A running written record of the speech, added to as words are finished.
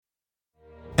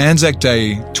Anzac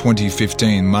Day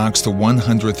 2015 marks the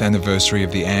 100th anniversary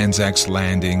of the Anzac's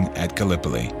landing at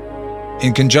Gallipoli.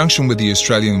 In conjunction with the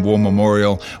Australian War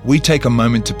Memorial, we take a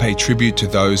moment to pay tribute to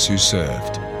those who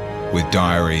served, with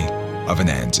Diary of an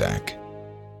Anzac.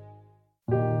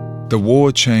 The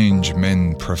war changed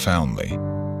men profoundly.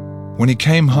 When he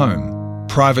came home,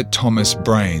 Private Thomas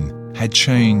Brain had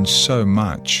changed so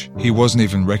much he wasn't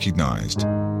even recognised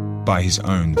by his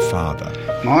own father.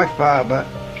 My father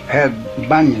had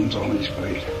bunions on his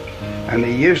feet, and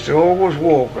he used to always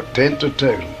walk at 10 to 2.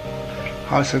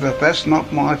 I said, if that's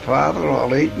not my father,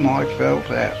 I'll eat my felt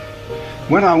hat.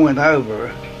 When I went over,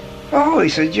 he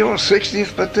said, you're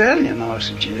 60th Battalion. I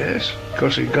said, yes,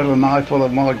 because he'd got an eye full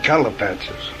of my colour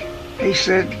patches. He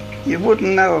said, you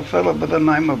wouldn't know a fellow by the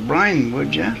name of Brain,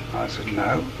 would you? I said,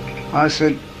 no. I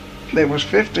said, there was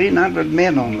 1,500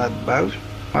 men on that boat.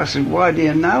 I said, why do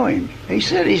you know him? He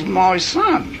said, he's my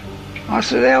son. I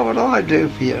said, how would I do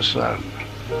for your son?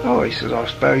 Oh, he said, I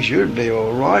suppose you'd be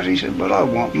all right. He said, but I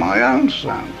want my own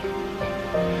son.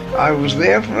 I was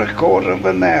there for a quarter of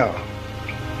an hour,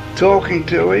 talking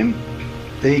to him.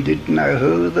 He didn't know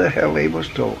who the hell he was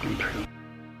talking to.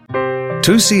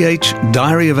 2CH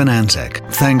Diary of an Anzac,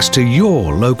 thanks to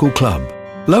your local club.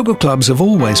 Local clubs have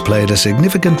always played a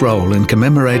significant role in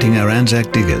commemorating our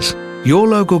Anzac diggers. Your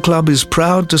local club is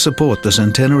proud to support the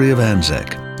centenary of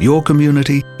Anzac. Your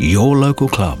community, your local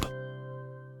club.